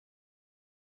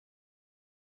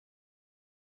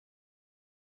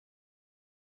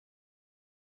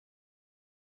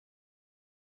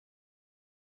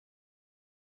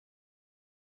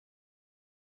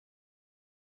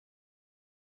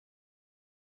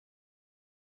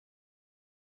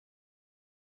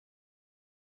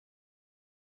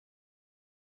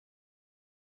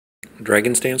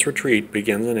Dragon Stance Retreat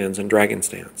begins and ends in Dragon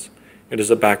Stance. It is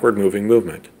a backward moving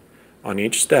movement. On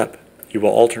each step, you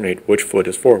will alternate which foot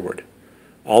is forward.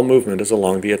 All movement is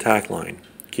along the attack line.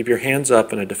 Keep your hands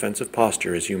up in a defensive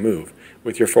posture as you move,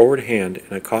 with your forward hand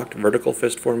in a cocked vertical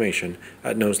fist formation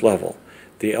at nose level,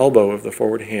 the elbow of the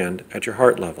forward hand at your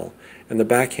heart level, and the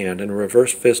back hand in a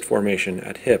reverse fist formation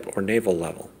at hip or navel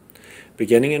level.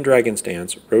 Beginning in Dragon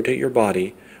Stance, rotate your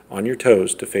body on your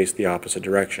toes to face the opposite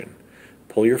direction.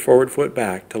 Pull your forward foot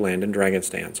back to land in Dragon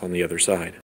Stance on the other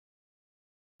side.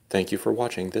 Thank you for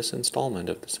watching this installment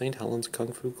of the St. Helens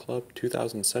Kung Fu Club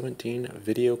 2017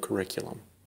 video curriculum.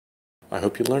 I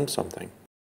hope you learned something.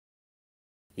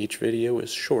 Each video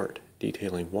is short,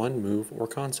 detailing one move or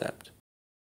concept.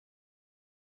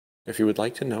 If you would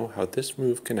like to know how this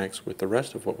move connects with the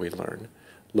rest of what we learn,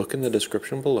 look in the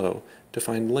description below to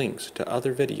find links to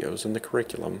other videos in the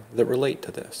curriculum that relate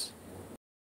to this.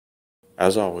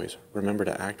 As always, remember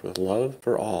to act with love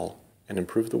for all and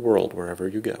improve the world wherever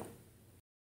you go.